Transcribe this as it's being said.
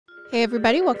Hey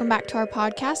everybody, welcome back to our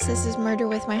podcast. This is Murder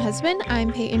with My Husband.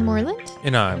 I'm Payton Moreland.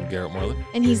 And I'm Garrett Moreland.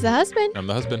 And he's the husband. I'm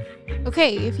the husband.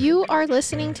 Okay, if you are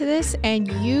listening to this and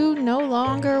you no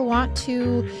longer want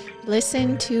to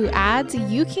listen to ads,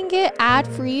 you can get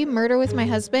ad-free Murder with My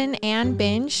Husband and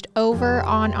Binged over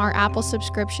on our Apple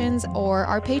subscriptions or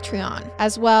our Patreon,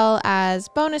 as well as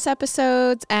bonus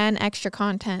episodes and extra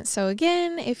content. So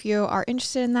again, if you are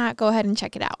interested in that, go ahead and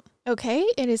check it out. Okay,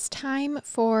 it is time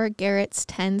for Garrett's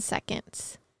 10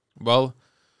 seconds. Well,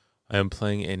 I am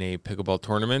playing in a pickleball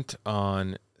tournament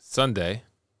on Sunday.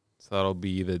 So that'll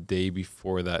be the day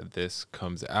before that this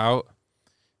comes out.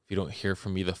 If you don't hear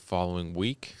from me the following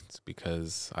week, it's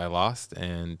because I lost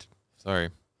and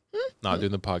sorry, not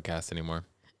doing the podcast anymore.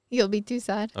 You'll be too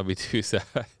sad. I'll be too sad.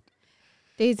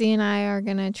 Daisy and I are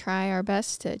going to try our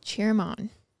best to cheer him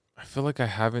on. I feel like I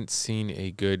haven't seen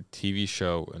a good TV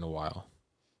show in a while.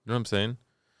 You know what I'm saying?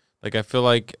 Like, I feel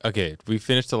like, okay, we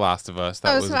finished The Last of Us.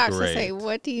 That was great. I was about to say,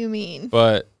 what do you mean?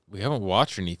 But we haven't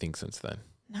watched anything since then.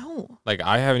 No. Like,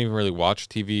 I haven't even really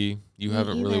watched TV. You Me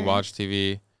haven't either. really watched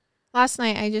TV. Last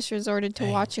night, I just resorted to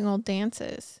watching old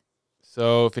dances.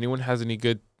 So if anyone has any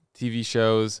good TV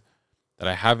shows that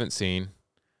I haven't seen,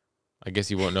 I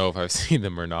guess you won't know if I've seen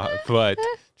them or not. But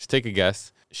just take a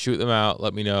guess. Shoot them out.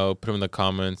 Let me know. Put them in the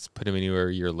comments. Put them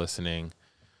anywhere you're listening.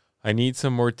 I need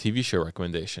some more TV show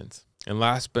recommendations. And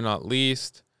last but not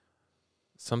least,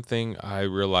 something I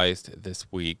realized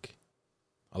this week.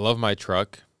 I love my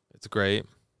truck. It's great.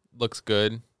 Looks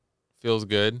good. Feels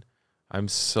good. I'm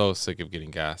so sick of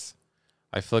getting gas.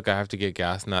 I feel like I have to get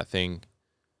gas in that thing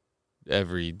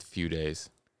every few days.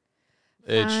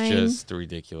 It's Fine. just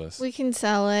ridiculous. We can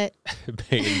sell it.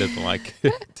 Peyton doesn't like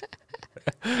it.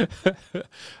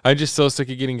 I'm just so sick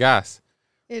of getting gas.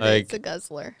 It Like, is a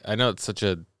guzzler. I know it's such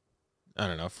a, I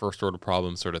don't know, first order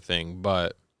problem sort of thing,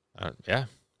 but yeah,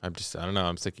 I don't know.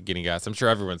 I'm sick of getting gas. I'm sure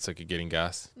everyone's sick of getting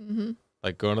gas. Mm-hmm.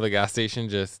 Like going to the gas station,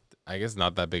 just, I guess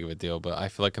not that big of a deal, but I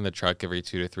feel like in the truck every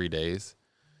 2 to 3 days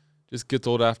just gets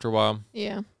old after a while.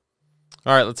 Yeah.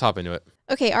 All right, let's hop into it.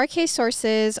 Okay, our case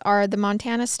sources are the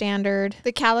Montana Standard,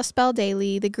 the Kalispell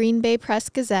Daily, the Bay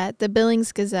Press-Gazette, the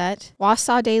Billings Gazette,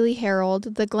 Wausau Daily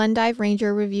Herald, the Glendive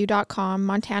RangerReview.com,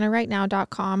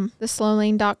 MontanaRightNow.com,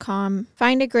 theslowlane.com,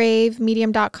 FindAGrave,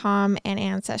 Medium.com, and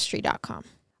Ancestry.com.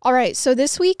 All right, so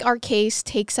this week our case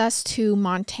takes us to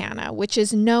Montana, which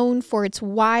is known for its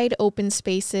wide open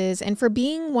spaces and for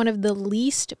being one of the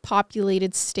least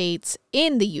populated states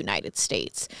in the United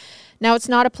States. Now, it's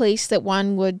not a place that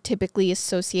one would typically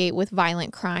associate with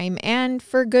violent crime, and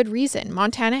for good reason.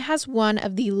 Montana has one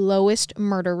of the lowest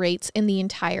murder rates in the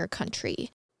entire country.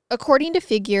 According to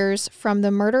figures from the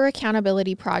Murder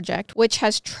Accountability Project, which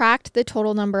has tracked the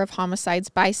total number of homicides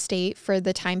by state for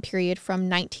the time period from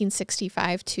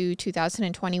 1965 to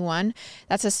 2021,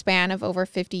 that's a span of over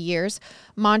 50 years,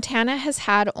 Montana has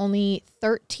had only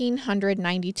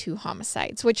 1,392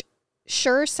 homicides, which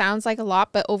sure sounds like a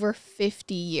lot, but over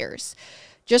 50 years.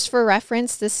 Just for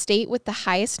reference, the state with the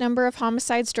highest number of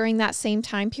homicides during that same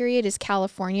time period is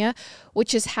California,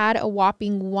 which has had a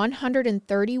whopping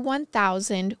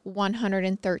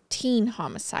 131,113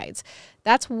 homicides.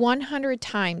 That's 100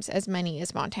 times as many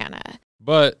as Montana.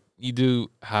 But you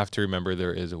do have to remember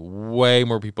there is way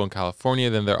more people in California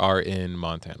than there are in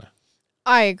Montana.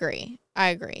 I agree.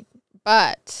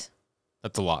 But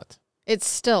That's a lot. it's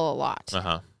still a lot.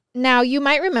 Uh-huh. Now, you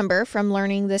might remember from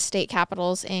learning the state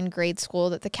capitals in grade school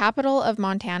that the capital of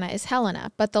Montana is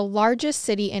Helena, but the largest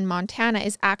city in Montana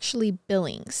is actually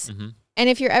Billings. Mm-hmm. And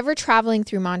if you're ever traveling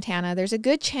through Montana, there's a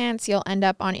good chance you'll end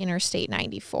up on Interstate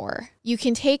 94. You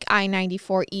can take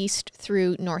I-94 east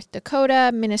through North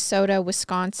Dakota, Minnesota,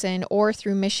 Wisconsin, or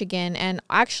through Michigan, and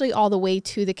actually all the way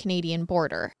to the Canadian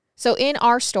border. So in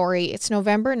our story, it's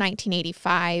November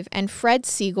 1985, and Fred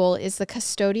Siegel is the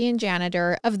custodian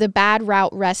janitor of the Bad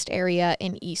Route Rest area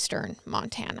in eastern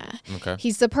Montana. Okay.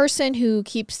 He's the person who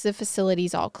keeps the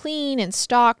facilities all clean and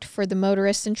stocked for the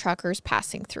motorists and truckers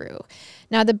passing through.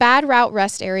 Now, the Bad Route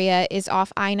Rest area is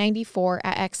off I-94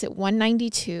 at exit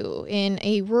 192 in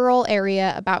a rural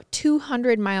area about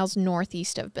 200 miles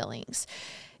northeast of Billings.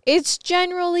 It's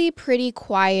generally pretty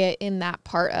quiet in that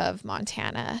part of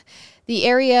Montana. The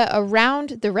area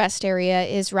around the rest area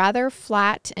is rather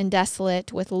flat and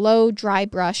desolate with low, dry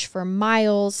brush for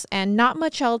miles and not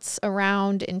much else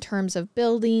around in terms of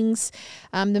buildings.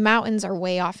 The mountains are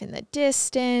way off in the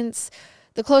distance.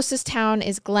 The closest town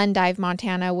is Glendive,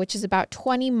 Montana, which is about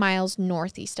 20 miles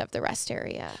northeast of the rest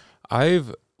area.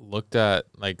 I've looked at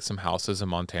like some houses in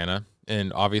Montana,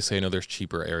 and obviously I know there's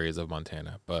cheaper areas of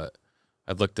Montana, but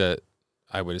I've looked at,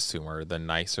 I would assume, are the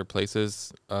nicer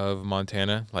places of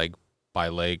Montana, like by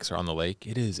lakes or on the lake,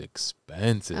 it is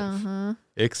expensive. Uh-huh.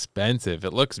 Expensive.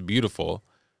 It looks beautiful,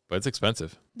 but it's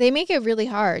expensive. They make it really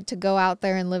hard to go out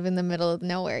there and live in the middle of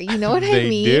nowhere. You know what I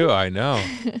mean? They do, I know.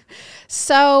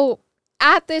 So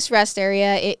at this rest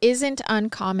area, it isn't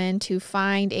uncommon to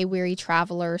find a weary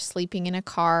traveler sleeping in a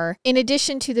car. In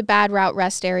addition to the Bad Route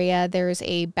Rest area, there's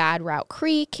a Bad Route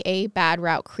Creek, a Bad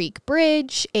Route Creek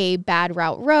Bridge, a Bad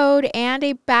Route Road, and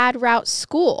a Bad Route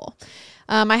School.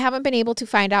 I haven't been able to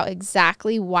find out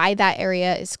exactly why that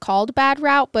area is called Bad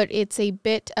Route, but it's a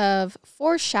bit of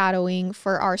foreshadowing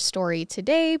for our story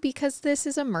today because this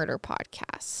is a murder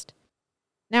podcast.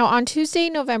 Now, on Tuesday,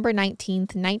 November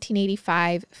 19th,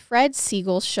 1985, Fred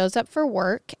Siegel shows up for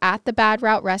work at the Bad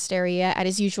Route Rest area at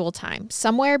his usual time,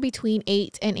 somewhere between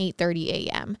 8 and 8:30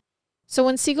 a.m. So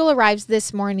when Siegel arrives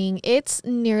this morning, it's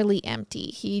nearly empty.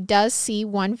 He does see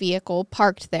one vehicle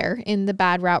parked there in the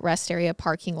Bad Route Rest area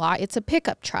parking lot. It's a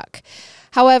pickup truck.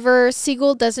 However,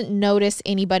 Siegel doesn't notice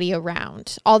anybody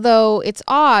around. Although it's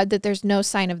odd that there's no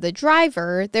sign of the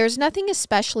driver, there's nothing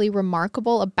especially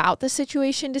remarkable about the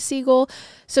situation to Siegel,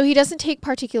 so he doesn't take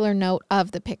particular note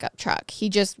of the pickup truck. He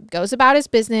just goes about his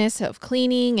business of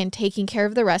cleaning and taking care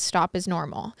of the rest stop as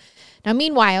normal. Now,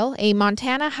 meanwhile, a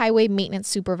Montana highway maintenance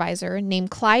supervisor named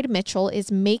Clyde Mitchell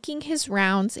is making his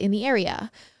rounds in the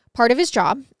area. Part of his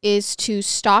job is to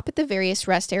stop at the various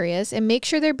rest areas and make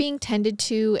sure they're being tended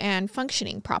to and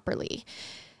functioning properly.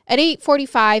 At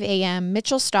 8:45 a.m.,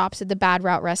 Mitchell stops at the Bad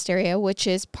Route Rest area, which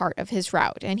is part of his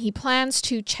route, and he plans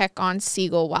to check on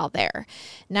Siegel while there.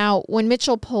 Now, when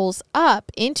Mitchell pulls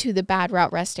up into the Bad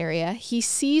Route Rest area, he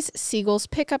sees Siegel's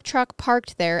pickup truck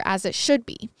parked there as it should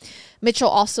be. Mitchell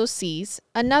also sees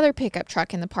another pickup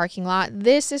truck in the parking lot.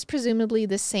 This is presumably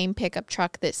the same pickup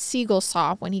truck that Siegel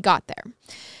saw when he got there.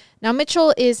 Now,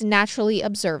 Mitchell is naturally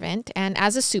observant, and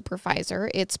as a supervisor,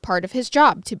 it's part of his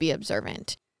job to be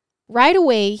observant. Right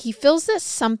away, he feels that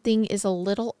something is a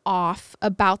little off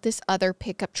about this other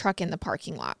pickup truck in the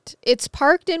parking lot. It's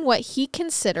parked in what he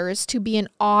considers to be an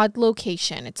odd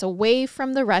location. It's away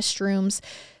from the restrooms.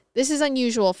 This is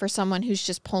unusual for someone who's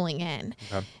just pulling in.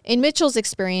 Okay. In Mitchell's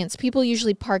experience, people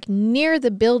usually park near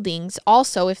the buildings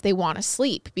also if they want to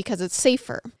sleep because it's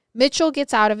safer. Mitchell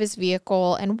gets out of his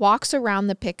vehicle and walks around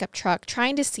the pickup truck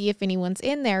trying to see if anyone's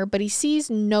in there, but he sees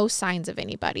no signs of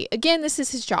anybody. Again, this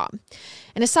is his job.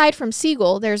 And aside from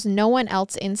Siegel, there's no one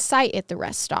else in sight at the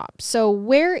rest stop. So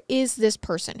where is this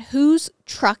person? Whose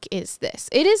truck is this?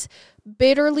 It is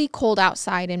bitterly cold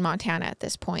outside in Montana at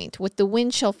this point. With the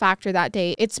wind chill factor that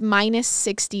day, it's minus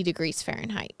 60 degrees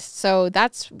Fahrenheit. So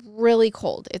that's really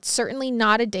cold. It's certainly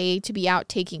not a day to be out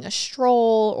taking a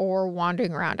stroll or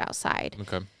wandering around outside.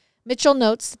 Okay. Mitchell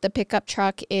notes that the pickup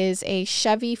truck is a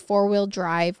Chevy four-wheel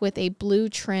drive with a blue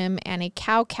trim and a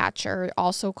cow catcher,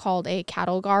 also called a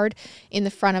cattle guard, in the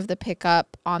front of the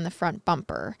pickup on the front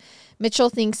bumper.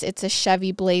 Mitchell thinks it's a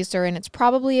Chevy Blazer and it's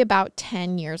probably about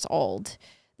 10 years old.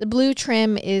 The blue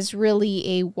trim is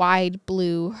really a wide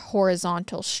blue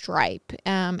horizontal stripe,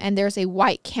 and there's a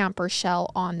white camper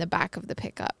shell on the back of the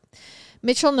pickup.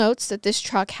 Mitchell notes that this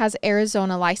truck has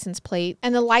Arizona license plate,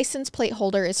 and the license plate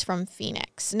holder is from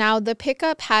Phoenix. Now, the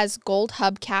pickup has gold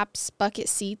hubcaps, bucket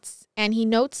seats, and he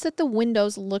notes that the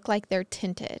windows look like they're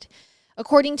tinted.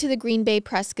 According to the Bay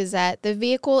Press-Gazette, the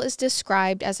vehicle is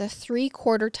described as a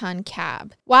 3/4-ton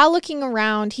cab. While looking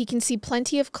around, he can see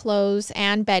plenty of clothes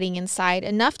and bedding inside,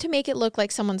 enough to make it look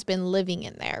like someone's been living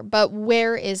in there. But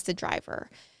where is the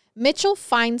driver? Mitchell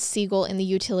finds Siegel in the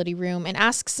utility room and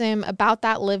asks him about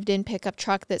that lived-in pickup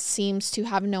truck that seems to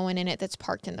have no one in it that's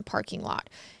parked in the parking lot.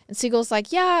 And Siegel's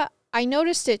like, yeah, I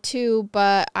noticed it too,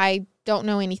 but I don't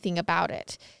know anything about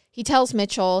it. He tells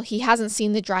Mitchell he hasn't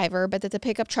seen the driver, but that the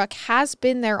pickup truck has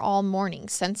been there all morning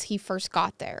since he first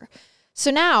got there.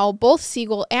 So now both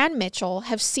Siegel and Mitchell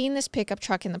have seen this pickup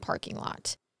truck in the parking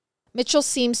lot. Mitchell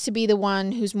seems to be the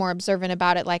one who's more observant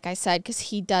about it, like I said, because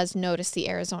he does notice the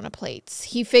Arizona plates.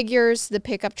 He figures the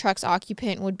pickup truck's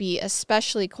occupant would be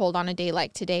especially cold on a day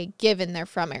like today, given they're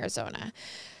from Arizona.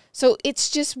 So it's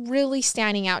just really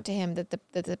standing out to him that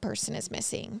the person is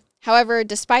missing. However,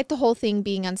 despite the whole thing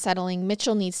being unsettling,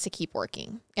 Mitchell needs to keep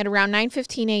working. At around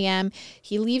 9:15 a.m.,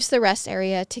 he leaves the rest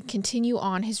area to continue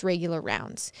on his regular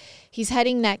rounds. He's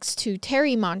heading next to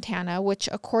Terry, Montana, which,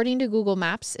 according to Google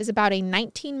Maps, is about a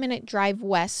 19-minute drive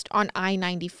west on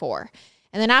I-94.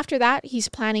 And then after that, he's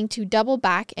planning to double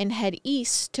back and head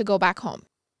east to go back home.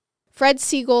 Fred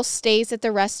Siegel stays at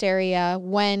the rest area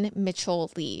when Mitchell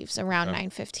leaves around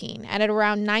 9:15. And at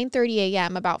around 9:30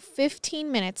 a.m., about 15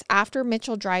 minutes after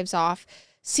Mitchell drives off,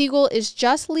 Siegel is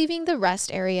just leaving the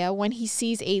rest area when he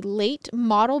sees a late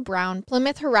model brown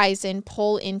Plymouth Horizon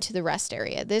pull into the rest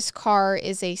area. This car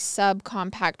is a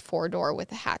subcompact four-door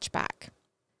with a hatchback.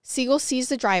 Siegel sees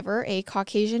the driver, a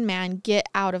Caucasian man, get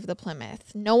out of the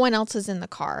Plymouth. No one else is in the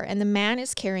car, and the man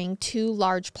is carrying 2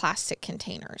 large plastic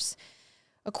containers.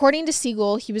 According to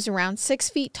Siegel, he was around 6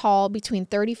 feet tall, between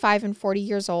 35 and 40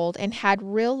 years old, and had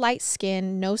real light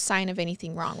skin, no sign of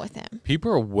anything wrong with him.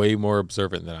 People are way more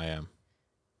observant than I am.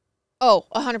 Oh,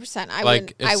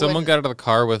 100%. If someone got out of the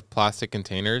car with plastic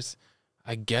containers,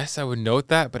 I guess I would note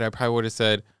that, but I probably would have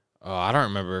said, oh, I don't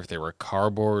remember if they were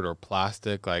cardboard or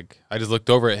plastic. Like, I just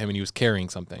looked over at him and he was carrying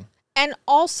something. And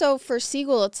also for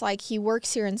Siegel, it's like he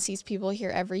works here and sees people here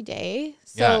every day.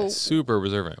 So, yeah, super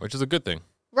observant, which is a good thing.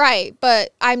 Right,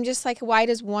 but I'm just like, why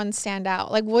does one stand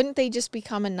out? Like, wouldn't they just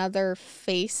become another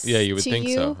face? Yeah, you would think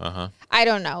so. I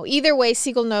don't know. Either way,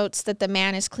 Siegel notes that the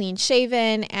man is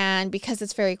clean-shaven, and because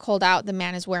it's very cold out, the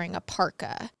man is wearing a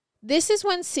parka. This is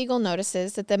when Siegel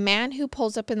notices that the man who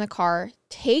pulls up in the car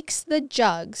takes the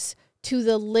jugs to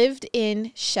the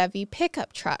lived-in Chevy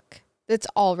pickup truck that's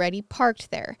already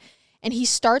parked there. And he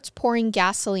starts pouring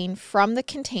gasoline from the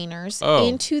containers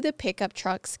into the pickup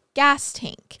truck's gas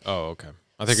tank. Oh, okay.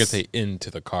 I think it's into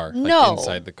the car, no, like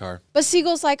inside the car. But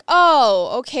Siegel's like,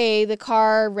 oh, okay, the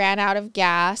car ran out of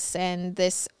gas, and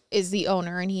this is the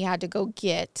owner, and he had to go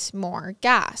get more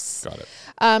gas. Got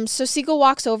it. So Siegel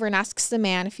walks over and asks the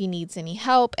man if he needs any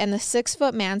help, and the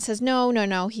 6-foot man says,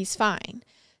 no, he's fine.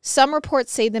 Some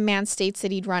reports say the man states that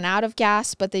he'd run out of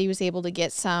gas, but that he was able to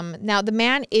get some. Now, the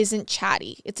man isn't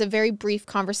chatty. It's a very brief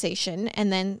conversation,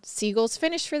 and then Siegel's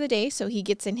finished for the day, so he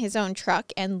gets in his own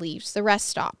truck and leaves the rest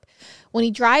stop. When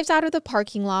he drives out of the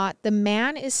parking lot, the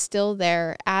man is still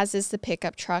there, as is the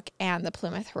pickup truck and the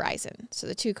Plymouth Horizon. So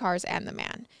the 2 cars and the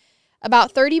man.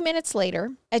 About 30 minutes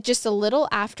later, at just a little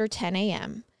after 10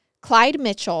 a.m., Clyde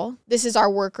Mitchell, this is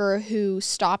our worker who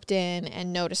stopped in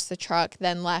and noticed the truck,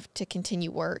 then left to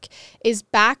continue work, is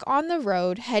back on the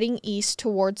road heading east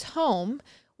towards home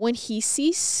when he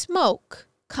sees smoke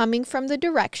coming from the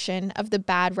direction of the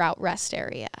Bad Route Rest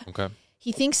area. Okay.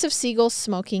 He thinks of Siegel's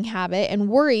smoking habit and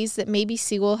worries that maybe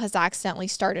Siegel has accidentally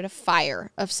started a fire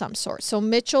of some sort. So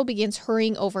Mitchell begins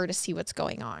hurrying over to see what's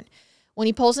going on. When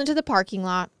he pulls into the parking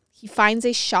lot, he finds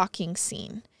a shocking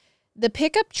scene. The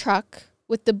pickup truck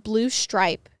with the blue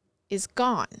stripe is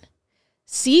gone.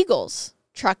 Siegel's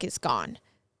truck is gone.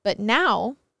 But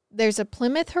now there's a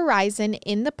Plymouth Horizon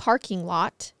in the parking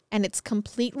lot, and it's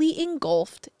completely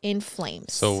engulfed in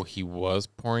flames. So he was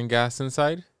pouring gas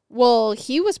inside? Well,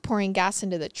 he was pouring gas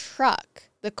into the truck.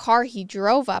 The car he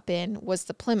drove up in was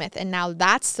the Plymouth, and now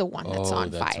that's the one that's on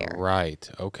fire. Right.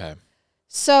 Okay.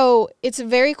 So it's a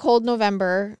very cold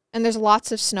November, and there's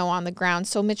lots of snow on the ground.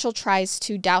 So Mitchell tries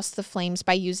to douse the flames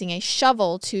by using a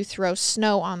shovel to throw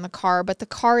snow on the car, but the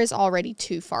car is already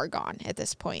too far gone at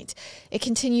this point. It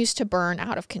continues to burn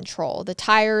out of control. The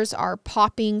tires are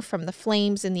popping from the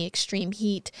flames in the extreme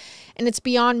heat, and it's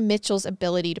beyond Mitchell's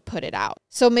ability to put it out.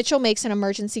 So Mitchell makes an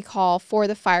emergency call for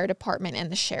the fire department and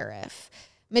the sheriff.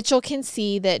 Mitchell can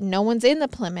see that no one's in the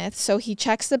Plymouth, so he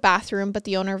checks the bathroom, but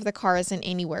the owner of the car isn't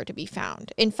anywhere to be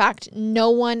found. In fact, no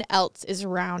one else is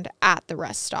around at the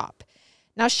rest stop.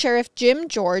 Now, Sheriff Jim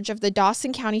George of the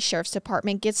Dawson County Sheriff's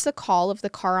Department gets the call of the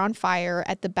car on fire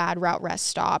at the Bad Route Rest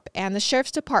Stop, and the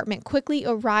Sheriff's Department quickly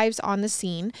arrives on the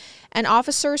scene, and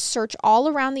officers search all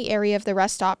around the area of the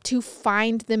rest stop to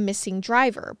find the missing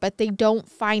driver, but they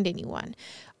don't find anyone.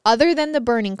 Other than the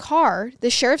burning car, the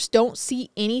sheriffs don't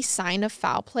see any sign of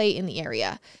foul play in the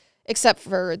area, except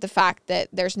for the fact that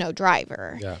there's no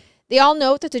driver. Yeah. They all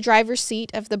note that the driver's seat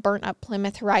of the burnt-up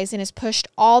Plymouth Horizon is pushed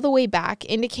all the way back,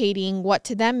 indicating what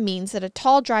to them means that a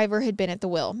tall driver had been at the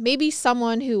wheel, maybe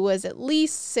someone who was at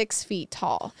least 6 feet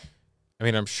tall. I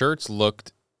mean, I'm sure it's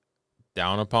looked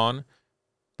down upon,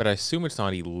 but I assume it's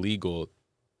not illegal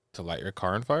to light your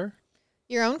car on fire.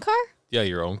 Your own car? Yeah,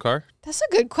 your own car. That's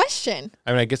a good question.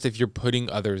 I mean, I guess if you're putting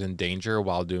others in danger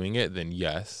while doing it, then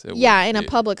yes. In a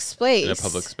public space. In a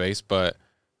public space, but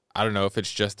I don't know if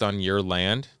it's just on your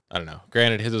land. I don't know.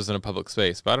 Granted, his was in a public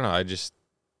space, but I don't know. I just...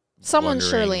 Someone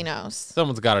surely knows.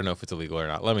 Someone's got to know if it's illegal or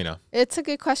not. Let me know. It's a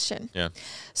good question. Yeah.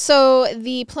 So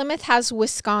the Plymouth has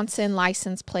Wisconsin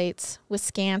license plates,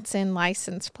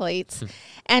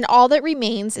 and all that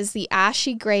remains is the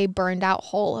ashy gray burned out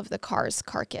hull of the car's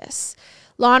carcass.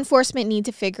 Law enforcement need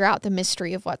to figure out the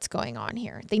mystery of what's going on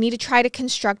here. They need to try to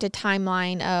construct a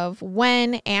timeline of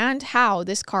when and how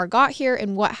this car got here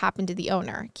and what happened to the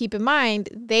owner. Keep in mind,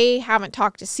 they haven't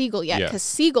talked to Siegel yet because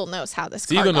Siegel knows how this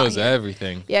car got here. Siegel knows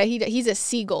everything. Yeah, he's a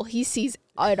Siegel. He sees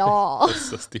it all. That's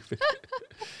so stupid.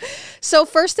 So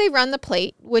first they run the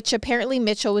plate, which apparently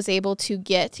Mitchell was able to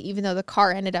get, even though the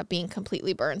car ended up being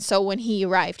completely burned. So when he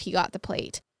arrived, he got the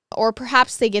plate. Or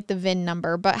perhaps they get the VIN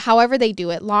number, but however they do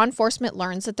it, law enforcement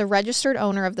learns that the registered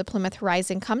owner of the Plymouth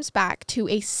Horizon comes back to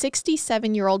a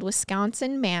 67-year-old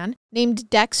Wisconsin man named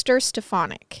Dexter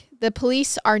Stefonek. The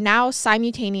police are now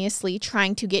simultaneously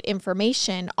trying to get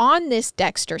information on this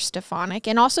Dexter Stefonek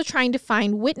and also trying to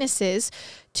find witnesses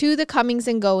to the comings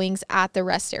and goings at the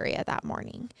rest area that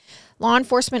morning. Law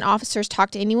enforcement officers talk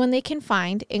to anyone they can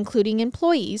find, including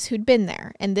employees who'd been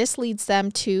there, and this leads them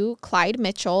to Clyde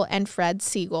Mitchell and Fred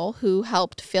Siegel, who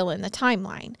helped fill in the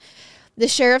timeline. The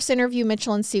sheriffs interview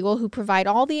Mitchell and Siegel, who provide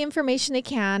all the information they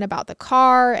can about the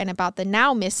car and about the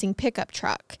now missing pickup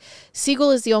truck. Siegel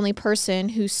is the only person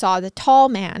who saw the tall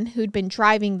man who'd been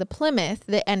driving the Plymouth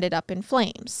that ended up in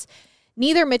flames.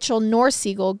 Neither Mitchell nor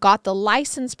Siegel got the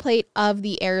license plate of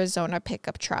the Arizona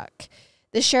pickup truck.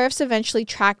 The sheriffs eventually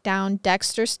track down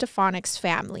Dexter Stefonek's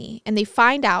family, and they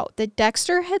find out that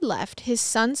Dexter had left his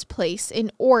son's place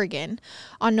in Oregon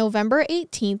on November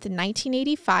 18th,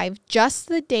 1985, just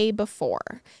the day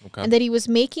before, and that he was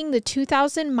making the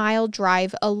 2,000-mile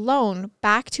drive alone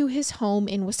back to his home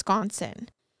in Wisconsin.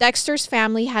 Dexter's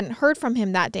family hadn't heard from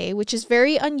him that day, which is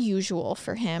very unusual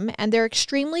for him, and they're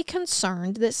extremely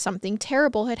concerned that something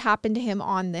terrible had happened to him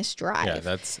on this drive. Yeah,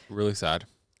 that's really sad.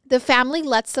 The family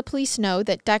lets the police know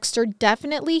that Dexter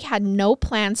definitely had no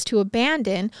plans to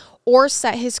abandon or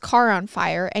set his car on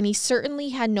fire, and he certainly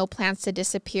had no plans to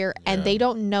disappear, and they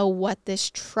don't know what this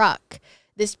truck,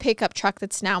 this pickup truck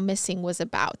that's now missing, was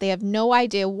about. They have no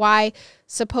idea why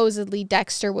supposedly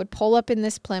Dexter would pull up in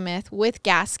this Plymouth with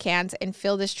gas cans and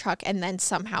fill this truck, and then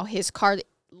somehow his car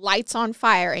lights on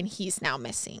fire and he's now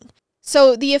missing.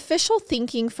 So the official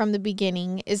thinking from the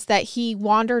beginning is that he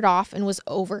wandered off and was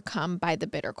overcome by the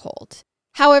bitter cold.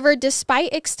 However,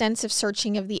 despite extensive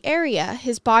searching of the area,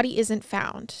 his body isn't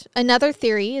found. Another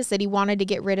theory is that he wanted to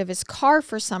get rid of his car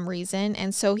for some reason,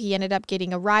 and so he ended up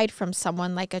getting a ride from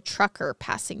someone like a trucker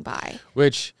passing by.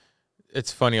 Which,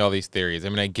 it's funny, all these theories. I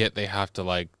mean, I get they have to,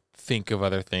 like, think of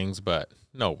other things, but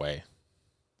no way.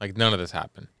 Like, none of this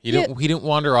happened. He didn't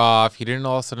wander off. He didn't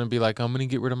all of a sudden be like, I'm going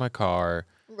to get rid of my car.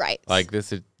 Right. Like, this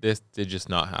did just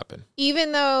not happen.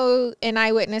 Even though an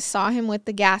eyewitness saw him with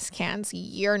the gas cans,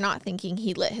 you're not thinking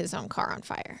he lit his own car on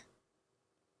fire.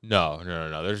 No.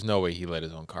 There's no way he lit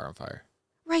his own car on fire.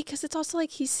 Right, because it's also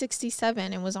like he's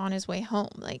 67 and was on his way home.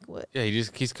 Like, what? Yeah,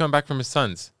 he's coming back from his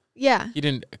son's. Yeah. He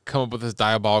didn't come up with this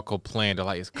diabolical plan to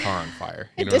light his car on fire.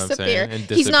 You know disappear. What I'm saying? And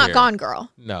disappear. He's not gone,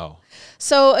 girl. No.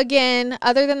 So again,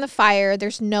 other than the fire,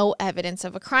 there's no evidence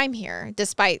of a crime here,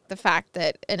 despite the fact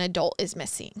that an adult is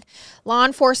missing. Law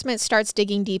enforcement starts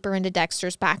digging deeper into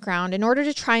Dexter's background in order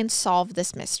to try and solve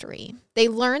this mystery. They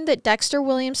learned that Dexter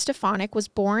William Stefonek was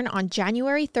born on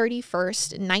January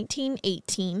 31st,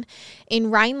 1918, in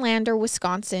Rhinelander,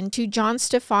 Wisconsin, to John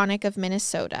Stefonek of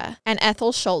Minnesota and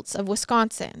Ethel Schultz of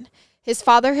Wisconsin. His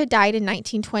father had died in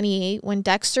 1928 when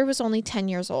Dexter was only 10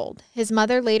 years old. His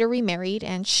mother later remarried,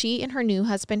 and she and her new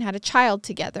husband had a child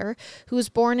together who was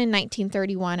born in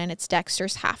 1931, and it's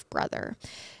Dexter's half-brother.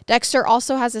 Dexter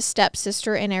also has a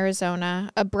stepsister in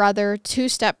Arizona, a brother, 2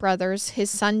 stepbrothers,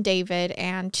 his son David,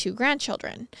 and 2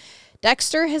 grandchildren.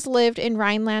 Dexter has lived in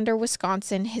Rhinelander,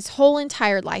 Wisconsin his whole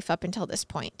entire life up until this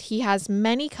point. He has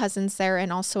many cousins there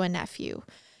and also a nephew.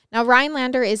 Now,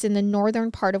 Rhinelander is in the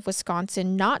northern part of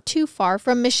Wisconsin, not too far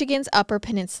from Michigan's Upper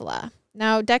Peninsula.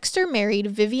 Now, Dexter married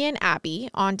Vivian Abbey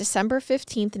on December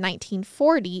 15th,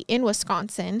 1940 in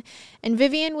Wisconsin, and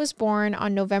Vivian was born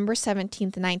on November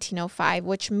 17th, 1905,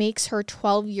 which makes her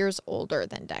 12 years older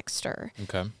than Dexter.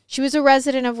 Okay. She was a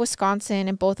resident of Wisconsin,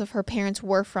 and both of her parents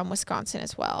were from Wisconsin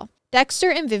as well.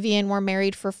 Dexter and Vivian were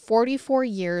married for 44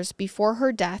 years before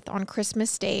her death on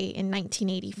Christmas Day in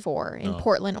 1984 in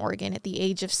Portland, Oregon, at the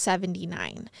age of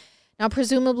 79. Now,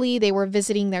 presumably, they were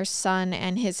visiting their son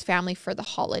and his family for the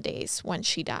holidays when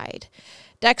she died.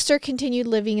 Dexter continued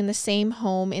living in the same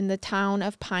home in the town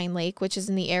of Pine Lake, which is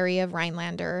in the area of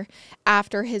Rhinelander,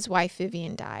 after his wife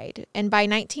Vivian died. And by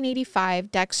 1985,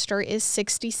 Dexter is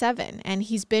 67, and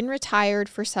he's been retired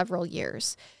for several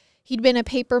years. He'd been a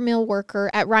paper mill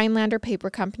worker at Rhinelander Paper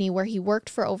Company, where he worked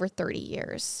for over 30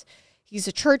 years. He's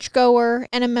a churchgoer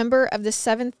and a member of the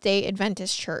Seventh-day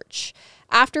Adventist Church.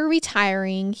 After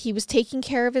retiring, he was taking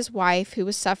care of his wife, who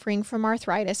was suffering from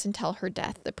arthritis until her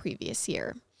death the previous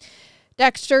year.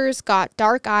 Dexter's got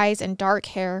dark eyes and dark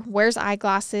hair, wears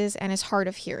eyeglasses, and is hard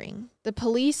of hearing. The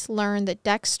police learned that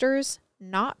Dexter's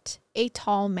not a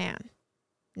tall man.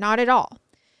 Not at all.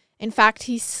 In fact,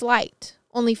 he's slight.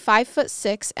 Only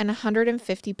 5'6" and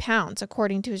 150 pounds,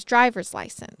 according to his driver's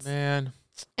license. Man.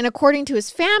 And according to his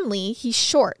family, he's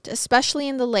short, especially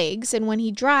in the legs, and when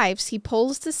he drives, he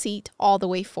pulls the seat all the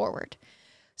way forward.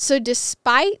 So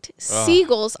despite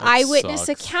Siegel's eyewitness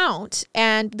account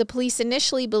and the police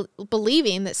initially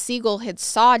believing that Siegel had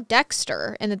saw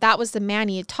Dexter and that was the man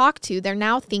he had talked to, they're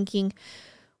now thinking,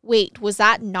 wait, was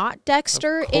that not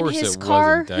Dexter in his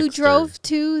car who drove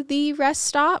to the rest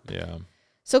stop? Yeah.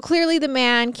 So clearly the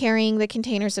man carrying the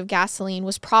containers of gasoline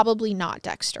was probably not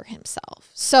Dexter himself.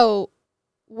 So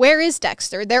where is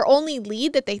Dexter? Their only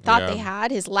lead that they thought they had,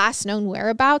 his last known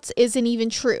whereabouts, isn't even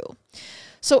true.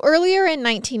 So earlier in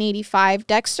 1985,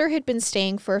 Dexter had been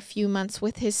staying for a few months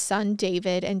with his son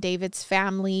David and David's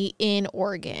family in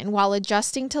Oregon while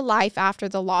adjusting to life after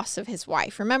the loss of his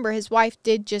wife. Remember, his wife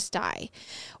did just die.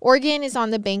 Oregon is on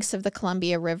the banks of the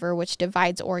Columbia River, which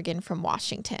divides Oregon from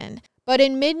Washington. But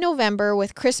in mid-November,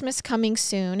 with Christmas coming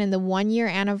soon and the one-year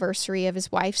anniversary of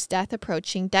his wife's death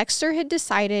approaching, Dexter had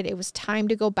decided it was time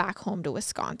to go back home to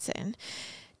Wisconsin.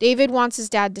 David wants his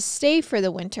dad to stay for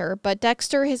the winter, but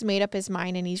Dexter has made up his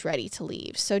mind and he's ready to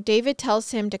leave. So David tells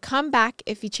him to come back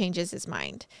if he changes his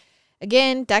mind.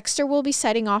 Again, Dexter will be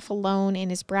setting off alone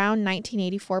in his brown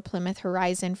 1984 Plymouth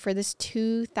Horizon for this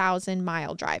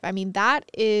 2,000-mile drive. I mean, that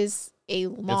is a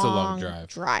long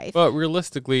drive. But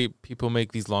realistically, people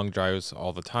make these long drives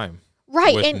all the time.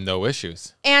 Right. With no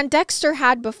issues. And Dexter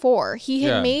had before. He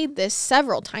had made this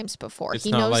several times before. It's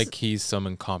not like he's some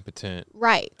incompetent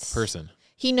person.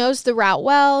 He knows the route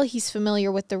well, he's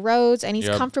familiar with the roads, and he's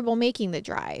comfortable making the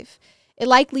drive. It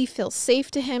likely feels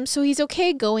safe to him, so he's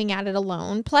okay going at it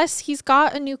alone. Plus, he's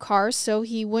got a new car, so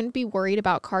he wouldn't be worried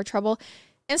about car trouble.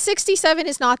 And 67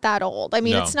 is not that old. I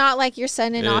mean, it's not like you're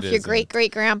sending off your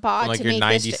great-great-grandpa to make this. Like you're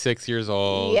 96 years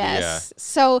old. Yes. Yeah.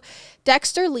 So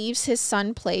Dexter leaves his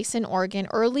son's place in Oregon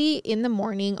early in the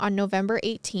morning on November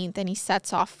 18th, and he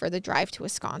sets off for the drive to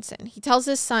Wisconsin. He tells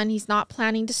his son he's not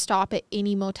planning to stop at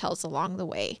any motels along the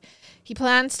way. He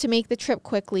plans to make the trip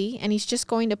quickly, and he's just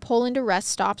going to pull into rest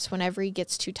stops whenever he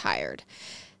gets too tired.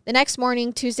 The next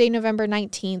morning, Tuesday, November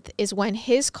 19th, is when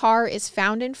his car is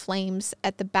found in flames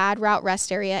at the Bad Route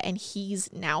Rest area, and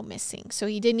he's now missing. So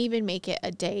he didn't even make it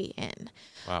a day in.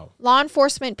 Wow. Law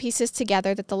enforcement pieces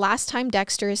together that the last time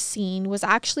Dexter is seen was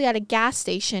actually at a gas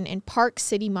station in Park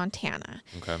City, Montana.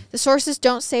 Okay. The sources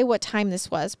don't say what time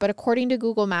this was, but according to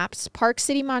Google Maps, Park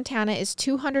City, Montana is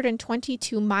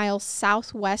 222 miles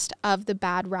southwest of the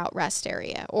Bad Route Rest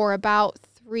area, or about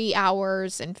 3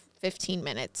 hours and 15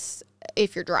 minutes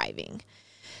if you're driving.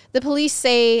 The police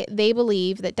say they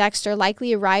believe that Dexter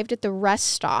likely arrived at the rest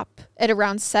stop at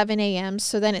around 7 a.m.,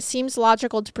 so then it seems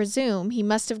logical to presume he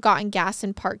must have gotten gas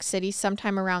in Park City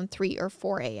sometime around 3 or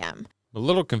 4 a.m. I'm a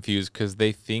little confused because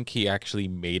they think he actually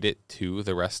made it to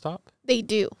the rest stop? They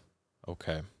do.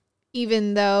 Okay.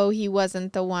 Even though he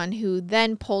wasn't the one who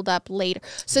then pulled up later.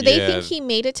 So they think he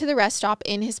made it to the rest stop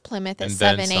in his Plymouth at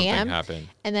 7 a.m.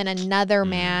 And then another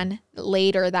man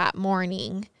later that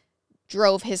morning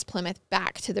drove his Plymouth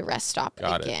back to the rest stop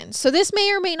again. So this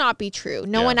may or may not be true.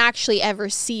 No one actually ever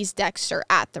sees Dexter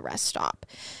at the rest stop.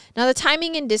 Now, the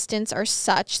timing and distance are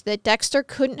such that Dexter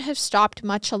couldn't have stopped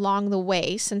much along the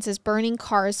way since his burning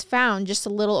car is found just a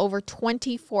little over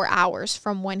 24 hours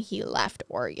from when he left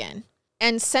Oregon.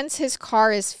 And since his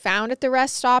car is found at the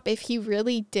rest stop, if he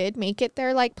really did make it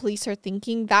there, like police are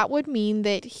thinking, that would mean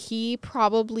that he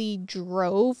probably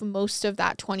drove most of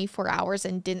that 24 hours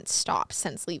and didn't stop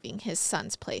since leaving his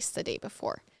son's place the day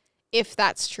before. If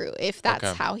that's true, if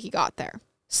that's how he got there.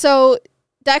 So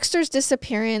Dexter's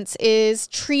disappearance is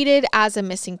treated as a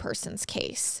missing persons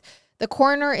case. The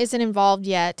coroner isn't involved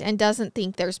yet and doesn't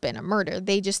think there's been a murder.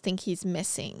 They just think he's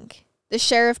missing. The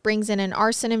sheriff brings in an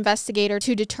arson investigator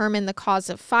to determine the cause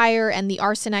of fire, and the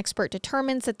arson expert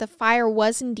determines that the fire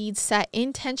was indeed set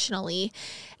intentionally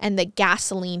and that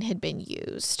gasoline had been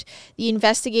used. The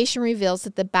investigation reveals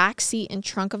that the back seat and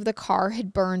trunk of the car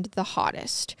had burned the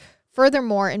hottest.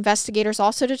 Furthermore, investigators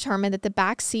also determined that the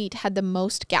back seat had the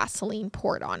most gasoline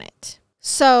poured on it.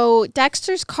 So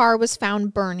Dexter's car was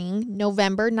found burning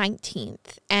November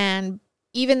 19th, and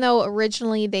even though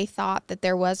originally they thought that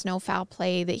there was no foul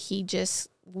play, that he just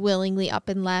willingly up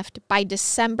and left, by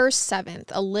December 7th,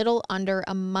 a little under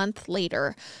a month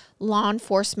later, law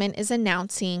enforcement is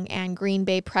announcing and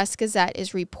Bay Press-Gazette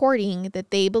is reporting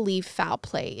that they believe foul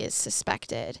play is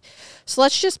suspected. So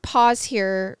let's just pause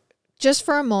here just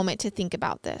for a moment to think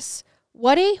about this.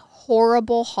 What a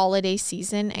horrible holiday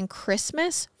season and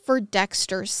Christmas for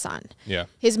Dexter's son. Yeah.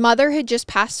 His mother had just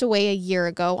passed away a year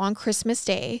ago on Christmas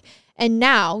Day. And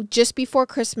now, just before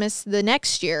Christmas the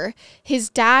next year, his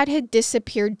dad had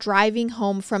disappeared driving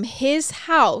home from his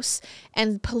house,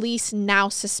 and police now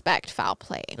suspect foul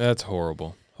play. That's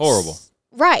horrible. Horrible.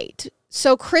 Right.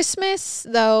 So Christmas,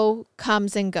 though,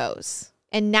 comes and goes.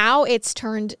 And now it's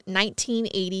turned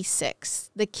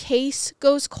 1986. The case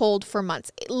goes cold for months.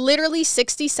 Literally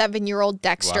 67-year-old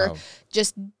Dexter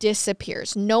just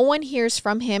disappears. No one hears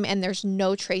from him, and there's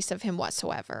no trace of him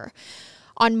whatsoever.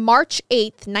 On March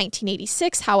 8th,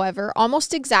 1986, however,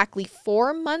 almost exactly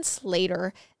 4 months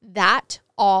later, that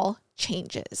all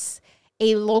changes.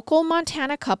 A local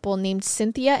Montana couple named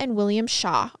Cynthia and William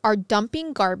Shaw are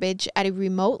dumping garbage at a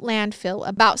remote landfill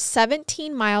about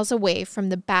 17 miles away from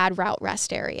the Bad Route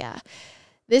Rest area.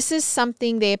 This is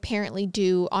something they apparently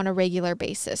do on a regular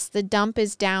basis. The dump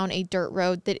is down a dirt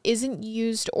road that isn't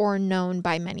used or known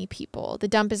by many people. The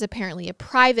dump is apparently a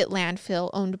private landfill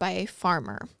owned by a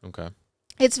farmer. Okay.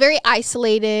 It's very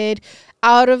isolated,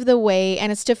 out of the way,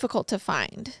 and it's difficult to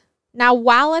find. Now,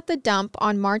 while at the dump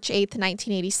on March 8th,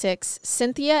 1986,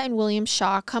 Cynthia and William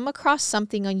Shaw come across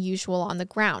something unusual on the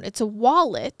ground. It's a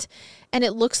wallet, and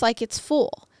it looks like it's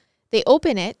full. They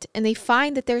open it, and they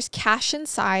find that there's cash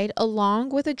inside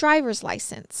along with a driver's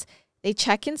license. They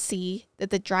check and see that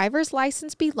the driver's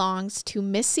license belongs to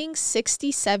missing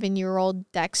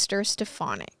 67-year-old Dexter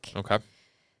Stefonek. Okay.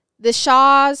 The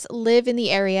Shaws live in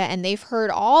the area, and they've heard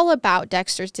all about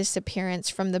Dexter's disappearance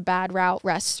from the Bad Route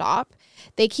rest stop.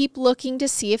 They keep looking to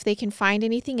see if they can find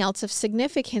anything else of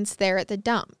significance there at the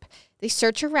dump. They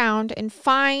search around and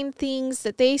find things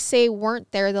that they say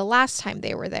weren't there the last time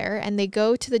they were there, and they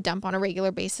go to the dump on a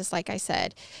regular basis, like I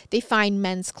said. They find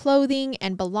men's clothing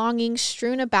and belongings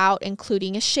strewn about,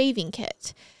 including a shaving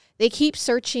kit. They keep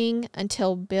searching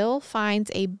until Bill finds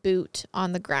a boot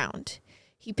on the ground.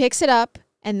 He picks it up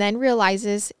and then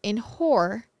realizes in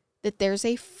horror that there's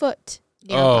a foot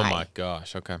nearby. Oh my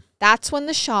gosh, okay. That's when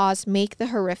the Shaws make the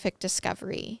horrific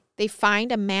discovery. They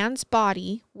find a man's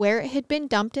body where it had been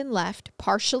dumped and left,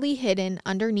 partially hidden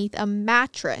underneath a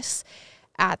mattress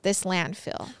at this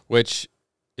landfill. Which,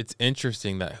 it's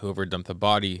interesting that whoever dumped the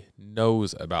body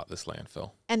knows about this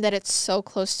landfill. And that it's so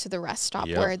close to the rest stop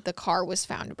where the car was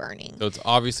found burning. So it's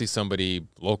obviously somebody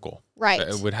local. Right.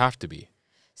 It would have to be.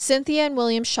 Cynthia and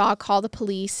William Shaw call the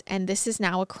police, and this is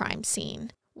now a crime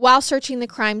scene. While searching the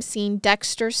crime scene,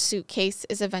 Dexter's suitcase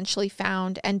is eventually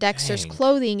found, and Dexter's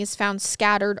clothing is found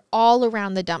scattered all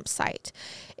around the dump site.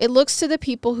 It looks to the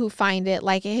people who find it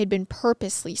like it had been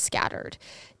purposely scattered.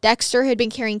 Dexter had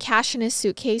been carrying cash in his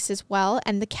suitcase as well,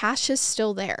 and the cash is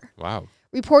still there. Wow.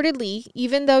 Reportedly,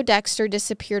 even though Dexter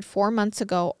disappeared 4 months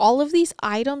ago, all of these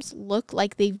items look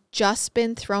like they've just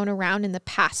been thrown around in the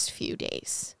past few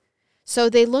days. So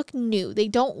they look new. They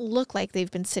don't look like they've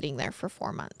been sitting there for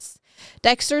 4 months.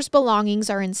 Dexter's belongings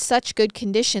are in such good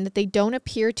condition that they don't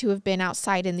appear to have been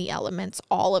outside in the elements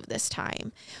all of this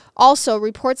time. Also,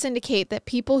 reports indicate that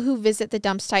people who visit the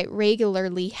dump site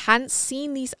regularly hadn't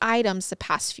seen these items the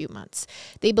past few months.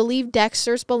 They believe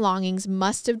Dexter's belongings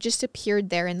must have just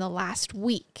appeared there in the last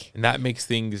week. And that makes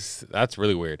things, that's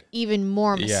really weird. Even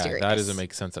more mysterious. Yeah, that doesn't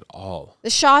make sense at all.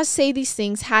 The Shaws say these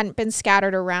things hadn't been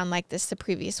scattered around like this the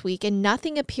previous week, and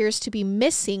nothing appears to be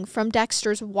missing from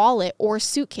Dexter's wallet or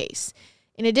suitcase.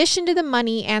 In addition to the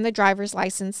money and the driver's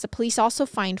license, the police also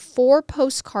find 4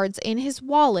 postcards in his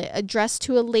wallet addressed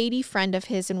to a lady friend of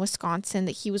his in Wisconsin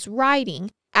that he was riding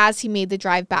as he made the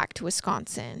drive back to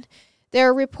Wisconsin. There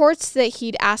are reports that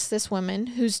he'd asked this woman,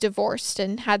 who's divorced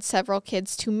and had several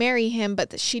kids, to marry him, but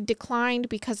that she declined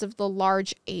because of the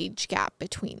large age gap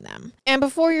between them. And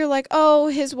before you're like, oh,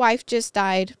 his wife just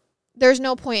died, there's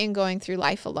no point in going through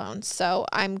life alone. So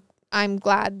I'm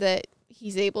glad that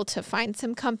he's able to find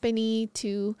some company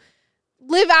to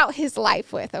live out his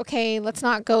life with. Okay, let's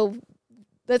not go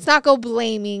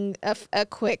blaming a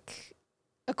quick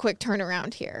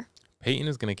turnaround here. Payton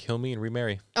is going to kill me and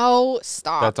remarry. Oh,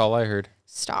 stop. That's all I heard.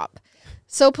 Stop.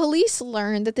 So police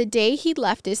learned that the day he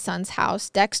left his son's house,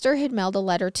 Dexter had mailed a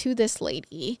letter to this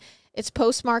lady. It's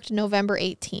postmarked November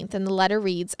 18th, and the letter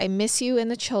reads, "I miss you and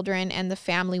the children and the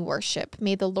family worship.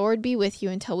 May the Lord be with you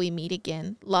until we meet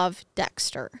again. Love,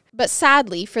 Dexter." But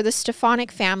sadly, for the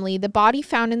Stefonek family, the body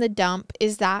found in the dump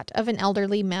is that of an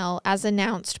elderly male, as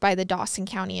announced by the Dawson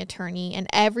County attorney, and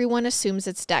everyone assumes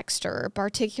it's Dexter,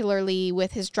 particularly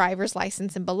with his driver's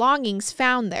license and belongings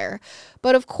found there.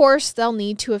 But of course, they'll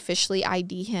need to officially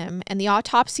ID him, and the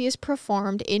autopsy is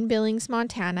performed in Billings,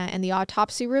 Montana, and the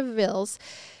autopsy reveals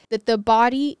that the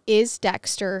body is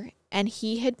Dexter, and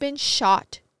he had been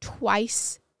shot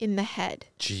twice in the head.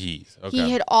 Jeez. Okay.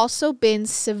 He had also been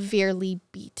severely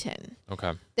beaten.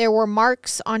 Okay. There were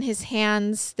marks on his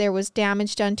hands. There was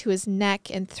damage done to his neck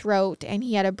and throat, and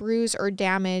he had a bruise or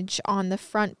damage on the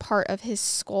front part of his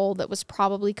skull that was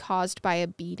probably caused by a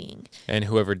beating. And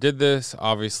whoever did this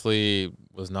obviously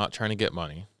was not trying to get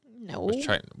money. No.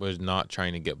 Was not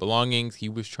trying to get belongings. He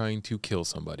was trying to kill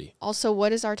somebody. Also,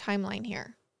 what is our timeline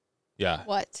here? Yeah.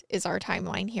 What is our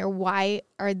timeline here? Why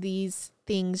are these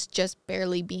things just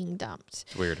barely being dumped?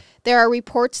 It's weird. There are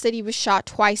reports that he was shot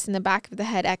twice in the back of the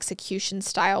head, execution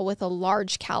style, with a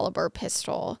large caliber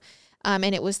pistol. And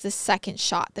it was the second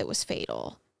shot that was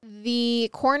fatal. The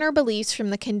coroner believes from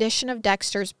the condition of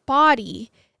Dexter's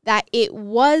body that it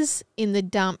was in the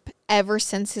dump ever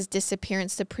since his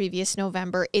disappearance the previous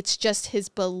November. It's just his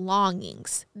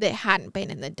belongings that hadn't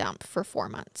been in the dump for 4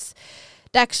 months.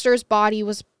 Dexter's body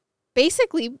was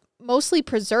basically mostly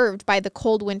preserved by the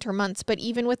cold winter months, but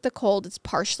even with the cold, it's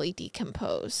partially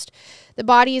decomposed. The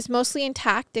body is mostly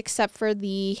intact except for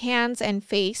the hands and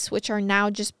face, which are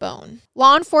now just bone.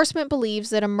 Law enforcement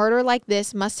believes that a murder like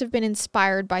this must have been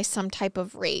inspired by some type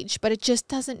of rage, but it just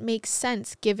doesn't make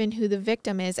sense given who the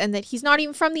victim is and that he's not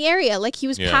even from the area, like he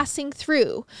was passing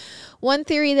through. One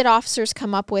theory that officers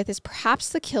come up with is perhaps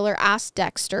the killer asked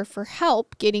Dexter for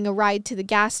help getting a ride to the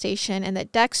gas station, and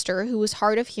that Dexter, who was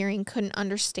hard of hearing, couldn't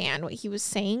understand what he was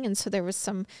saying, and so there was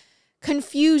some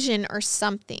confusion or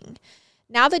something.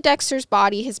 Now that Dexter's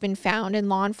body has been found and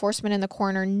law enforcement and the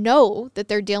coroner know that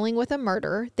they're dealing with a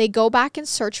murder, they go back and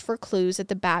search for clues at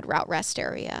the bad route rest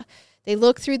area. They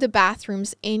look through the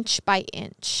bathrooms inch by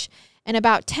inch. And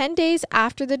about 10 days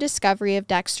after the discovery of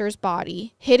Dexter's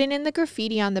body, hidden in the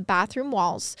graffiti on the bathroom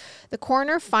walls, the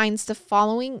coroner finds the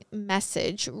following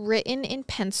message written in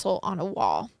pencil on a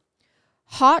wall.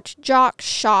 Hot Jock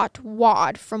shot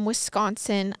wad from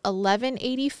Wisconsin,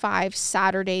 11:85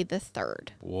 Saturday the 3rd.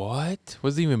 What?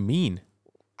 What does it even mean?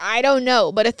 I don't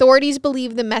know, but authorities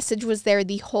believe the message was there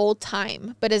the whole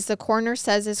time. But as the coroner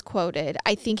says is quoted,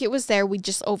 I think it was there, we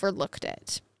just overlooked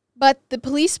it. But the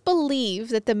police believe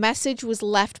that the message was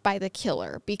left by the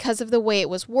killer because of the way it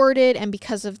was worded and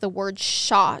because of the word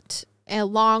shot,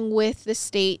 along with the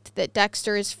state that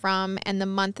Dexter is from and the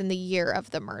month and the year of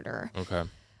the murder. Okay.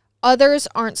 Others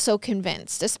aren't so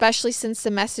convinced, especially since the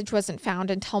message wasn't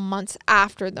found until months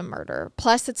after the murder.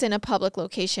 Plus, it's in a public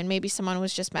location. Maybe someone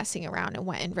was just messing around and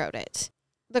went and wrote it.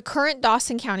 The current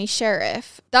Dawson County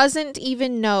sheriff doesn't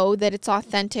even know that it's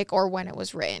authentic or when it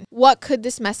was written. What could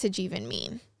this message even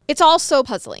mean? It's also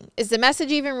puzzling. Is the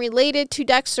message even related to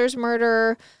Dexter's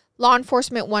murder? Law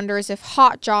enforcement wonders if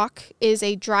Hot Jock is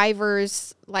a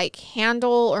driver's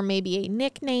handle or maybe a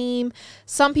nickname.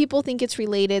 Some people think it's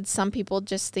related. Some people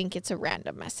just think it's a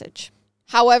random message.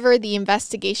 However, the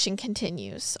investigation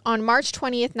continues. On March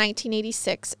 20th,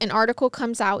 1986, an article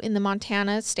comes out in the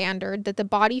Montana Standard that the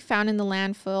body found in the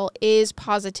landfill is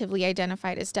positively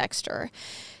identified as Dexter.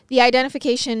 The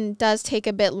identification does take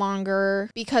a bit longer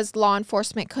because law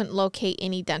enforcement couldn't locate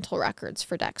any dental records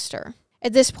for Dexter.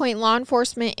 At this point, law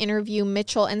enforcement interview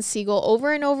Mitchell and Siegel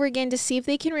over and over again to see if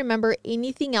they can remember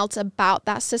anything else about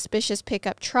that suspicious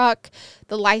pickup truck,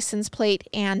 the license plate,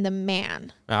 and the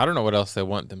man. I don't know what else they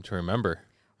want them to remember.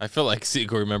 I feel like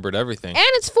Siegel remembered everything. And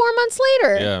it's 4 months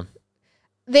later. Yeah.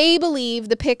 They believe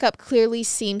the pickup clearly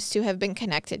seems to have been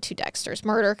connected to Dexter's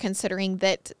murder, considering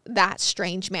that that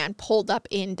strange man pulled up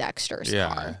in Dexter's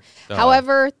car.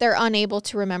 However, they're unable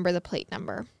to remember the plate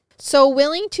number. So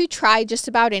willing to try just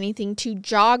about anything to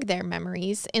jog their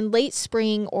memories, in late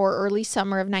spring or early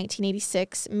summer of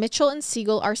 1986, Mitchell and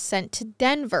Siegel are sent to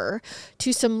Denver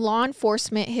to some law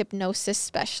enforcement hypnosis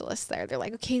specialists there. They're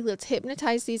like, okay, let's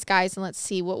hypnotize these guys and let's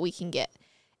see what we can get.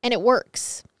 And it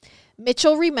works.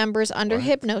 Mitchell remembers under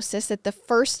hypnosis that the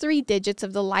first 3 digits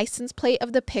of the license plate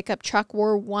of the pickup truck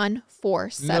were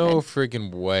 147. No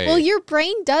freaking way. Well, your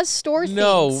brain does store things.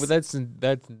 No, that's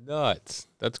nuts.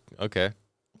 That's okay.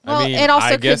 Well, I mean, it also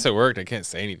I guess it worked. I can't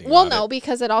say anything Well, about no, it.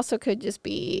 because it also could just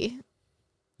be...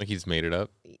 Like he just made it up?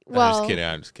 Well,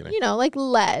 I'm just kidding. You know, like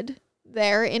lead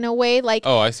there in a way. Like,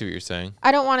 oh, I see what you're saying.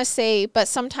 I don't want to say, but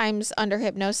sometimes under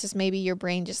hypnosis, maybe your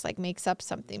brain just makes up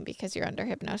something because you're under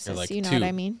hypnosis. You're like, you know what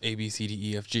I mean? A, B, C,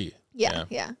 D, E, F, G.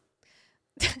 Yeah.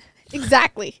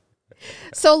 Exactly.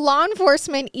 So law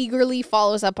enforcement eagerly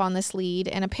follows up on this lead,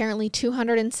 and apparently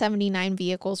 279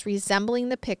 vehicles resembling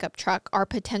the pickup truck are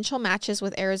potential matches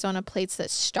with Arizona plates that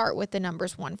start with the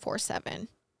numbers 147.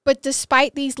 But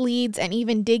despite these leads and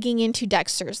even digging into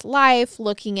Dexter's life,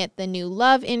 looking at the new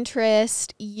love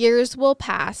interest, years will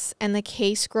pass and the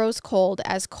case grows cold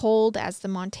as the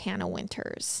Montana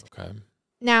winters. Okay.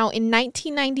 Now, in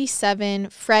 1997,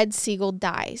 Fred Siegel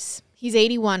dies. He's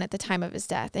 81 at the time of his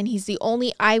death, and he's the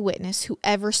only eyewitness who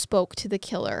ever spoke to the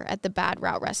killer at the bad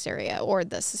route rest area, or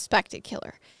the suspected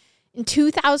killer. In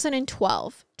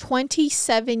 2012,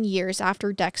 27 years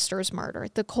after Dexter's murder,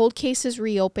 the cold case is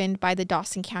reopened by the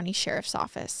Dawson County Sheriff's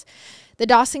Office. The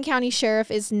Dawson County Sheriff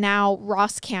is now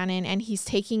Ross Cannon, and he's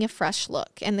taking a fresh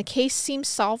look, and the case seems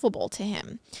solvable to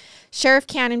him. Sheriff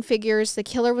Cannon figures the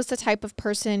killer was the type of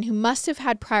person who must have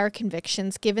had prior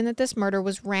convictions, given that this murder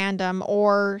was random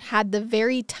or had the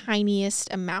very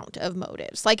tiniest amount of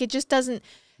motives. Like, it just doesn't,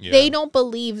 they don't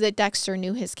believe that Dexter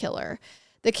knew his killer.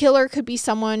 The killer could be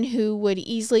someone who would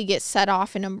easily get set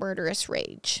off in a murderous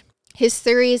rage. His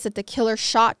theory is that the killer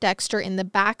shot Dexter in the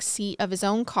back seat of his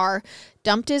own car,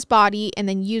 dumped his body, and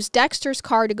then used Dexter's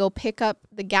car to go pick up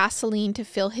the gasoline to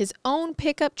fill his own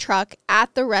pickup truck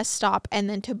at the rest stop, and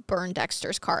then to burn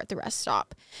Dexter's car at the rest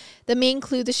stop. The main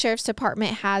clue the sheriff's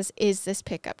department has is this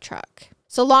pickup truck.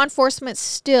 So law enforcement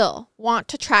still want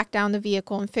to track down the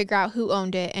vehicle and figure out who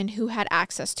owned it and who had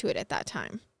access to it at that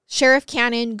time. Sheriff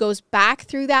Cannon goes back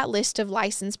through that list of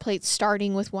license plates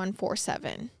starting with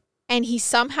 147. And he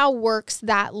somehow works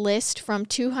that list from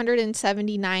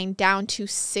 279 down to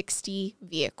 60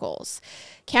 vehicles.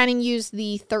 Cannon used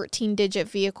the 13-digit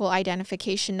vehicle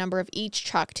identification number of each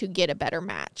truck to get a better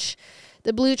match.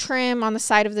 The blue trim on the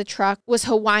side of the truck was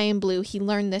Hawaiian blue. He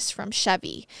learned this from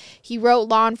Chevy. He wrote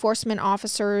law enforcement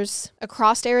officers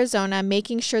across Arizona,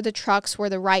 making sure the trucks were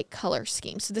the right color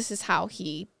scheme. So this is how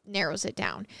he narrows it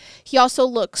down. He also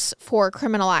looks for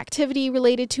criminal activity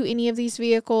related to any of these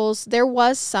vehicles. There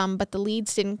was some, but the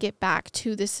leads didn't get back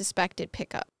to the suspected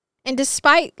pickup. And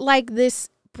despite this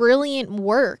brilliant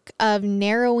work of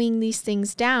narrowing these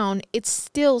things down, it's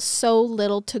still so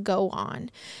little to go on.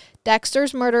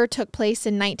 Dexter's murder took place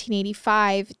in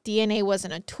 1985. DNA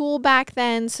wasn't a tool back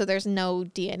then, so there's no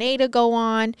DNA to go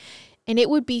on. And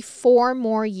it would be 4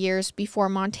 more years before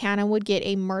Montana would get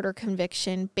a murder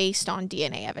conviction based on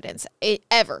DNA evidence,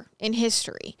 ever in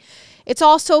history. It's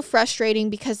also frustrating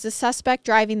because the suspect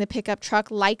driving the pickup truck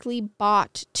likely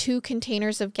bought 2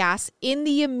 containers of gas in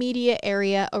the immediate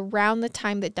area around the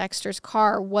time that Dexter's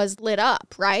car was lit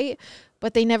up, right?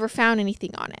 But they never found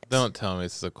anything on it. Don't tell me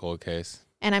this is a cold case.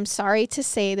 And I'm sorry to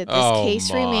say that this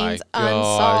case remains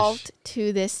unsolved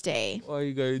to this day. Why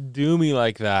you gotta do me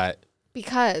like that?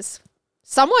 Because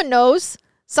someone knows.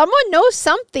 Someone knows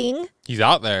something. He's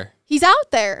out there. He's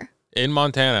out there. In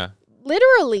Montana.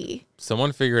 Literally.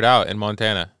 Someone figured out in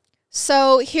Montana.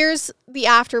 So here's the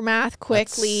aftermath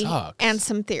quickly and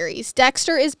some theories.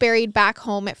 Dexter is buried back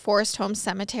home at Forest Home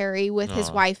Cemetery with his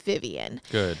wife, Vivian.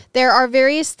 Good. There are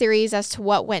various theories as to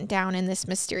what went down in this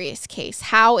mysterious case.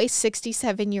 How a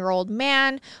 67-year-old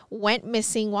man went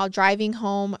missing while driving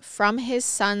home from his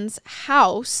son's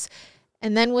house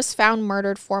and then was found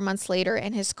murdered 4 months later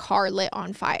and his car lit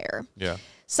on fire. Yeah.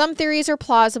 Some theories are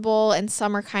plausible and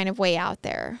some are kind of way out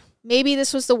there. Maybe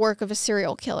this was the work of a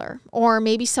serial killer, or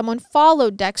maybe someone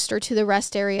followed Dexter to the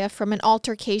rest area from an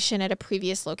altercation at a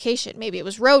previous location. Maybe it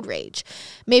was road rage.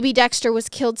 Maybe Dexter was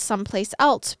killed someplace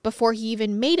else before he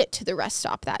even made it to the rest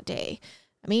stop that day.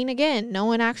 I mean, again, no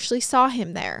one actually saw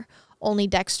him there. Only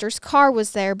Dexter's car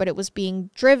was there, but it was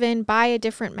being driven by a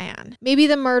different man. Maybe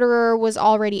the murderer was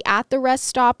already at the rest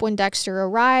stop when Dexter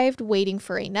arrived, waiting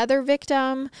for another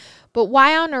victim. But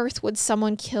why on earth would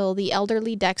someone kill the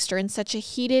elderly Dexter in such a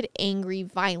heated, angry,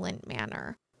 violent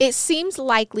manner? It seems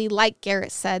likely, like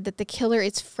Garrett said, that the killer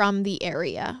is from the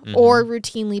area or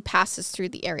routinely passes through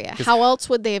the area. How else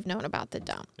would they have known about the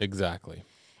dump? Exactly.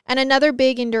 And another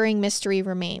big enduring mystery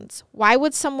remains. Why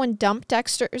would someone dump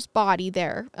Dexter's body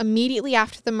there immediately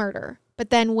after the murder, but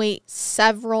then wait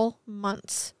several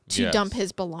months to dump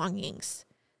his belongings?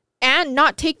 And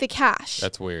not take the cash.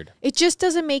 That's weird. It just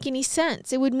doesn't make any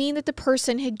sense. It would mean that the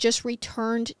person had just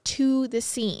returned to the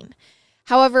scene.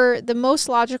 However, the most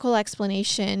logical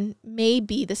explanation may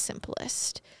be the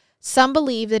simplest. Some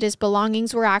believe that his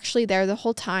belongings were actually there the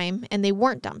whole time and they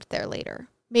weren't dumped there later.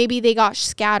 Maybe they got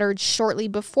scattered shortly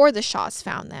before the Shaws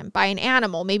found them by an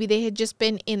animal. Maybe they had just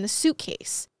been in the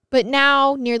suitcase. But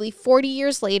now, nearly 40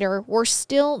 years later, we're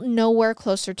still nowhere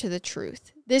closer to the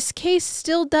truth. This case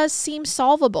still does seem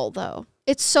solvable, though.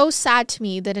 It's so sad to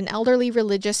me that an elderly,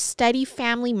 religious, steady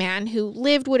family man who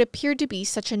lived what appeared to be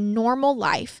such a normal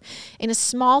life in a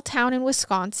small town in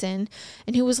Wisconsin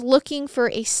and who was looking for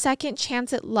a second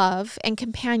chance at love and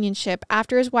companionship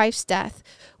after his wife's death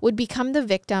would become the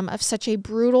victim of such a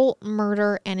brutal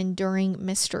murder and enduring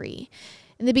mystery.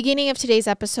 In the beginning of today's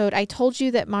episode, I told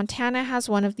you that Montana has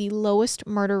one of the lowest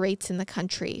murder rates in the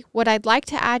country. What I'd like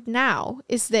to add now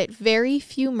is that very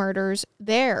few murders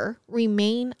there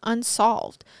remain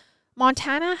unsolved.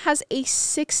 Montana has a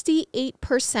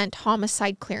 68%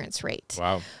 homicide clearance rate.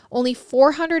 Wow. Only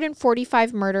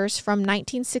 445 murders from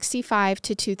 1965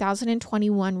 to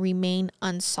 2021 remain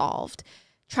unsolved.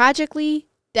 Tragically,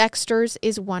 Dexter's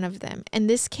is one of them, and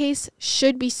this case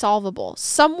should be solvable.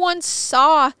 Someone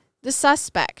saw the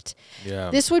suspect.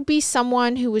 Yeah. This would be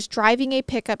someone who was driving a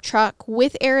pickup truck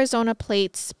with Arizona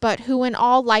plates, but who in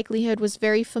all likelihood was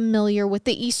very familiar with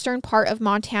the eastern part of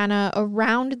Montana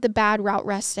around the Bad Route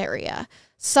Rest area.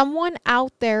 Someone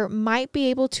out there might be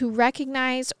able to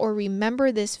recognize or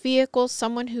remember this vehicle,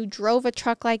 someone who drove a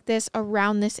truck like this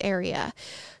around this area.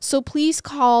 So please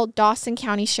call Dawson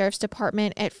County Sheriff's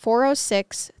Department at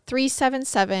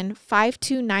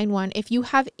 406-377-5291 if you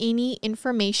have any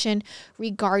information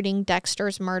regarding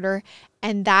Dexter's murder.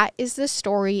 And that is the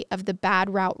story of the Bad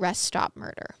Route Rest Stop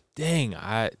murder. Dang.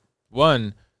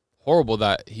 One, horrible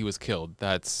that he was killed.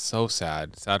 That's so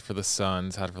sad. Sad for the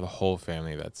son, sad for the whole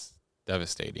family. That's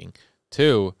devastating.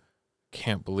 Two,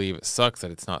 can't believe it sucks that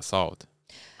it's not solved.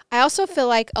 I also feel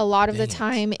like a lot of the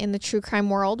time in the true crime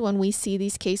world, when we see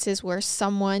these cases where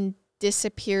someone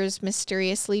disappears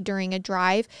mysteriously during a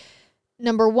drive,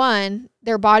 number one,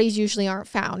 their bodies usually aren't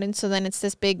found. And so then it's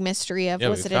this big mystery of,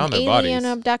 was it an alien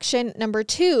abduction? Number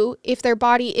two, if their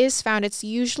body is found, it's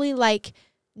usually like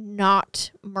not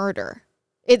murder.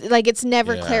 It's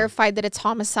never clarified that it's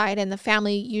homicide, and the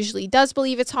family usually does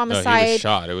believe it's homicide. No, he was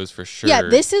shot. It was for sure. Yeah,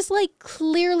 this is like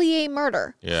clearly a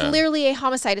murder. Yeah. Clearly a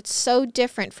homicide. It's so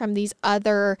different from these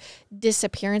other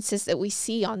disappearances that we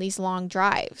see on these long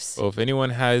drives. Well, if anyone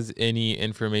has any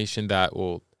information that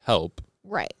will help,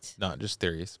 right, not just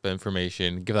theories, but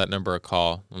information, give that number a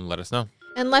call and let us know.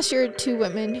 Unless you're two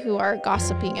women who are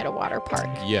gossiping at a water park.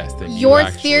 Yes. Then your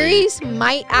theories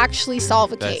might actually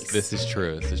solve a case. This is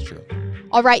true. This is true.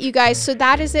 All right, you guys. So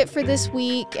that is it for this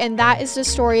week. And that is the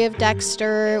story of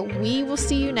Dexter. We will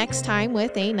see you next time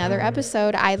with another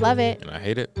episode. I love it. And I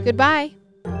hate it. Goodbye.